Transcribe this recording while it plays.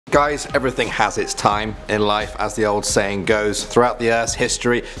Guys, everything has its time in life, as the old saying goes. Throughout the Earth's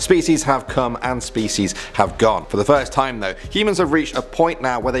history, species have come and species have gone. For the first time though, humans have reached a point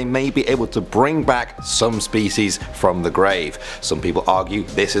now where they may be able to bring back some species from the grave. Some people argue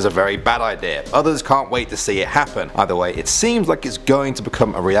this is a very bad idea, others can't wait to see it happen. Either way, it seems like it's going to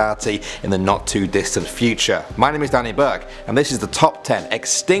become a reality in the not too distant future. My name is Danny Burke, and this is the top 10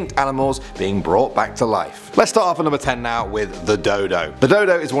 extinct animals being brought back to life. Let's start off at number 10 now with the dodo. The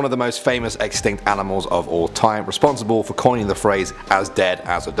dodo is one of the most famous extinct animals of all time, responsible for coining the phrase "as dead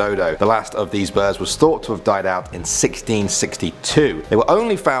as a dodo." The last of these birds was thought to have died out in 1662. They were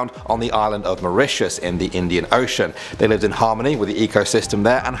only found on the island of Mauritius in the Indian Ocean. They lived in harmony with the ecosystem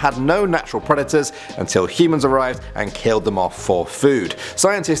there and had no natural predators until humans arrived and killed them off for food.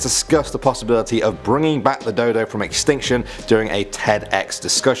 Scientists discussed the possibility of bringing back the dodo from extinction during a TEDx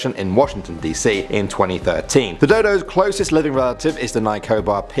discussion in Washington DC in 2013. The dodo's closest living relative is the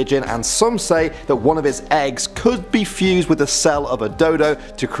Nicobar pigeon, and some say that one of its eggs could be fused with the cell of a dodo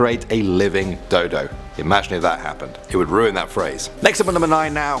to create a living dodo. Imagine if that happened. It would ruin that phrase. Next up at number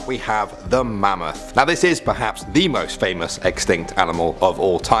 9 now, we have the mammoth. Now this is perhaps the most famous extinct animal of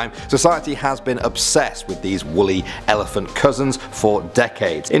all time. Society has been obsessed with these woolly elephant cousins for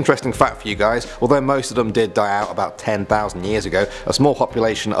decades. Interesting fact for you guys, although most of them did die out about 10,000 years ago, a small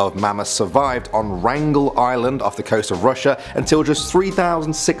population of mammoths survived on Wrangel Island off the coast of Russia until just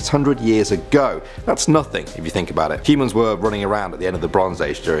 3,600 years ago. That's nothing if you think about it. Humans were running around at the end of the Bronze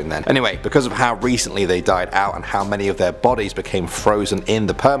Age during then. Anyway, because of how recently they died out and how many of their bodies became frozen in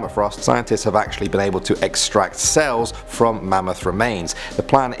the permafrost, scientists have actually been able to extract cells from mammoth remains. The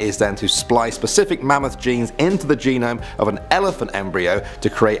plan is then to splice specific mammoth genes into the genome of an elephant embryo to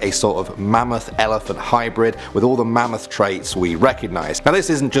create a sort of mammoth-elephant hybrid with all the mammoth traits we recognize. Now this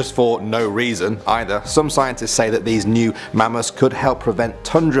isn't just for no reason either. Some scientists say that these new mammoths could help prevent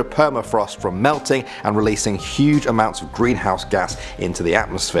tundra permafrost from melting and releasing huge amounts of greenhouse gas into the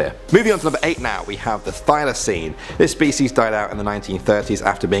atmosphere. Moving on to number 8 now, we have the thylacine. This species died out in the 1930s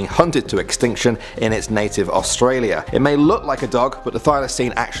after being hunted to extinction in its native Australia. It may look like a dog, but the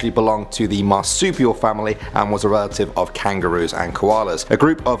thylacine actually belonged to the marsupial family and was a relative of kangaroos and koalas. A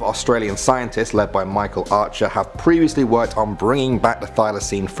group of Australian scientists led by Michael Archer have previously worked on bringing back the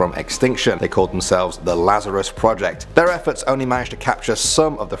thylacine from extinction. They called themselves the Lazarus Project. Their efforts only managed to capture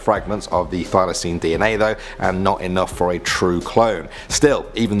some of the fragments of the thylacine DNA though, and not enough for a true clone. Still,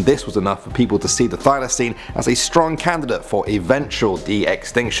 even this was enough for people to see the thylacine as a strong candidate for eventual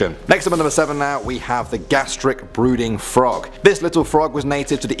de-extinction. Next up at number 7 now, we have the gastric brooding frog. This little frog was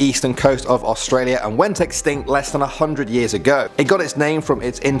native to the eastern coast of Australia and went extinct less than 100 years ago. It got its name from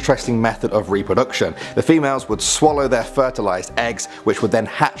its interesting method of reproduction. The females would swallow their fertilized eggs, which would then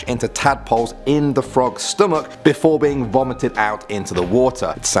hatch into tadpoles in the frog's stomach before being vomited out into the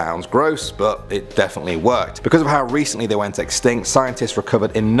water. It sounds gross, but it definitely worked. Because of how recently they went extinct, scientists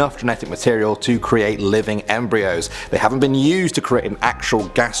recovered enough genetic material to create living embryos. They haven't been used to create an actual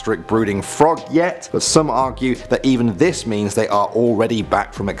gastric brooding frog yet, but some argue that even this means they are already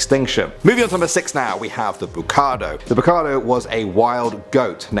back from extinction. Moving on to number 6 now, we have the bucado. The bucado was a wild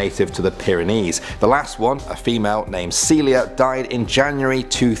goat native to the Pyrenees. The last one, a female named Celia, died in January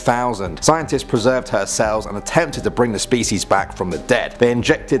 2000. Scientists preserved her cells and attempted to bring the species back from the dead. They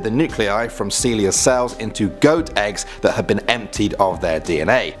injected the nuclei from Celia's cells into goat eggs that had been emptied of their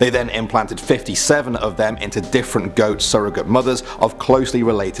DNA. They then implanted 57 of them into different goat surrogate mothers of closely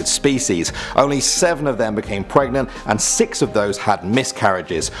related species. Only 7 of them became pregnant and 6 of those had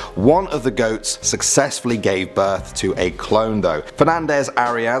miscarriages. One of the goats successfully gave birth to a clone though. Fernandez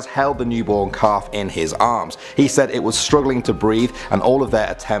Arias held the newborn calf in his arms. He said it was struggling to breathe and all of their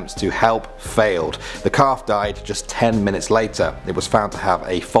attempts to help failed. The calf died just 10 minutes later. It was found to have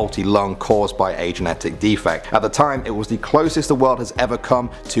a faulty lung caused by a genetic defect. At the time, it was the closest the world has ever come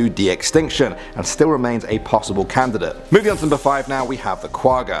to de-extinction and still remains a possible candidate. Moving on to number 5 now, we have the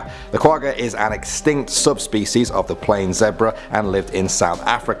quagga. The quagga is an extinct subspecies of the plain zebra and lived in South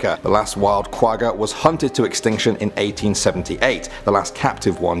Africa. The last wild quagga was hunted to extinction in 1878. The last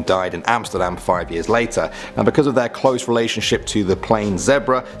captive one died in Amsterdam 5 years later. And because of their close relationship to the plain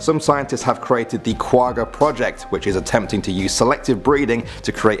zebra, some scientists have created the Quagga Project, which is attempting to use selective breeding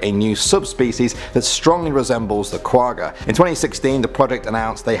to create a new subspecies that strongly resembles the quagga. In 2016, the project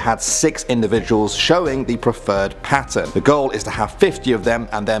announced they had 6 individuals individuals showing the preferred pattern. The goal is to have 50 of them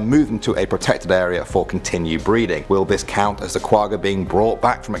and then move them to a protected area for continued breeding. Will this count as the quagga being brought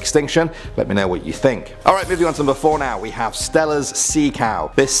back from extinction? Let me know what you think. Alright, moving on to number 4 now, we have Steller's sea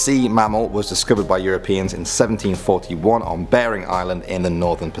cow. This sea mammal was discovered by Europeans in 1741 on Bering Island in the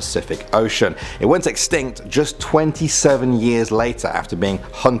northern Pacific Ocean. It went extinct just 27 years later after being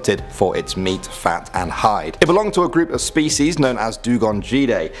hunted for its meat, fat and hide. It belonged to a group of species known as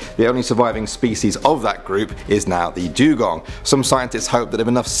Dugongidae. The only surviving species of that group is now the dugong. Some scientists hope that if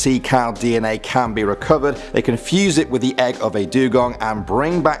enough sea cow DNA can be recovered, they can fuse it with the egg of a dugong and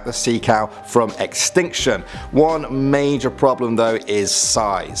bring back the sea cow from extinction. One major problem though is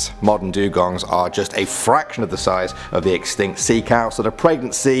size. Modern dugongs are just a fraction of the size of the extinct sea cow, so the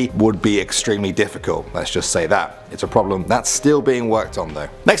pregnancy would be extremely difficult. Let's just say that. It's a problem that's still being worked on though.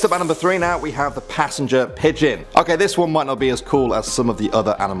 Next up at number 3 now, we have the passenger pigeon. Okay, this one might not be as cool as some of the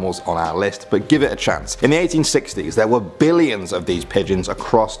other animals on our list, but give it a chance. In the 1860s, there were billions of these pigeons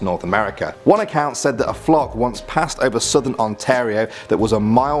across North America. One account said that a flock once passed over southern Ontario that was a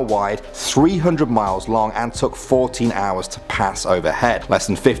mile wide, 300 miles long, and took 14 hours to pass overhead. Less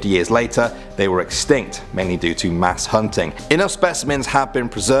than 50 years later, they were extinct, mainly due to mass hunting. Enough specimens have been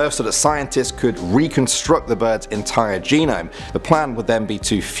preserved so that scientists could reconstruct the bird's entire genome. The plan would then be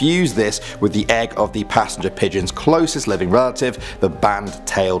to fuse this with the egg of the passenger pigeon's closest living relative, the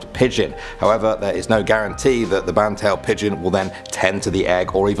band-tailed pigeon. However, there is no guarantee that the band-tailed pigeon will then tend to the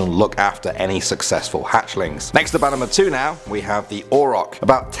egg or even look after any successful hatchlings. Next up at number 2 now, we have the auroch.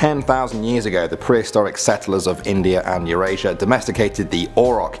 About 10,000 years ago, the prehistoric settlers of India and Eurasia domesticated the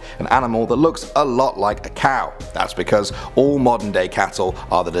auroch, an animal that looks a lot like a cow. That's because all modern day cattle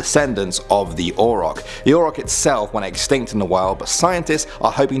are the descendants of the auroch. The auroch itself went extinct in the wild, but scientists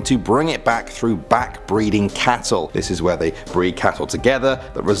are hoping to bring it back through back-breeding cattle. This is where they breed cattle together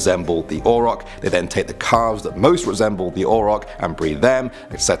that resemble the auroch. They then take the calves that most resemble the auroch and breed them,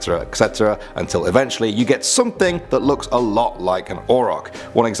 etc, etc, until eventually you get something that looks a lot like an auroch.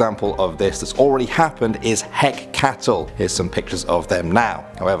 One example of this that's already happened is heck cattle. Here's some pictures of them now.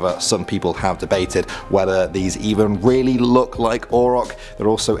 However, some people have debated whether these even really look like auroch. They're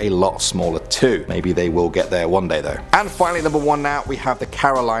also a lot smaller too. Maybe they will get there one day though. And finally, number 1 now, we have the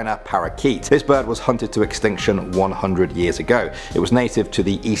Carolina parakeet. This bird was hunted to extinction 100 years ago. It was native to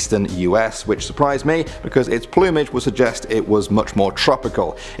the eastern US, which surprised me because its plumage would suggest it was much more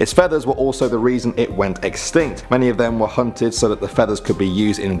tropical. Its feathers were also the reason it went extinct. Many of them were hunted so that the feathers could be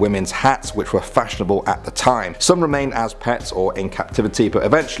used in women's hats, which were fashionable at the time. Some remained as pets or in captivity, but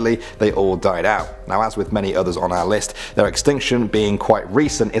eventually they all died out. Now, as with many others on our list, their extinction being quite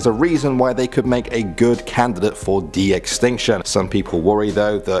recent is a reason why they could make a good candidate for de-extinction. Some people worry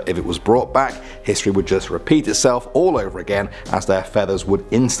though that if it was brought back, history would just repeat itself all over again as their feathers would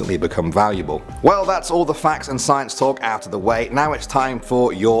instantly become valuable. Well, that's all the facts and science talk out of the way. Now it's time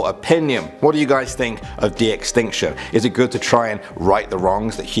for your opinion. What do you guys think of de-extinction? Is it good to try and right the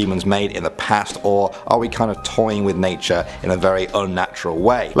wrongs that humans made in the past, or are we kind of toying with nature in a very unnatural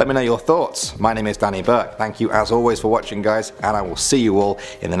way? Let me know your thoughts. My name is Danny Burke. Thank you as always for watching, guys, and I will see you all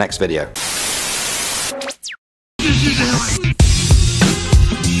in the next video.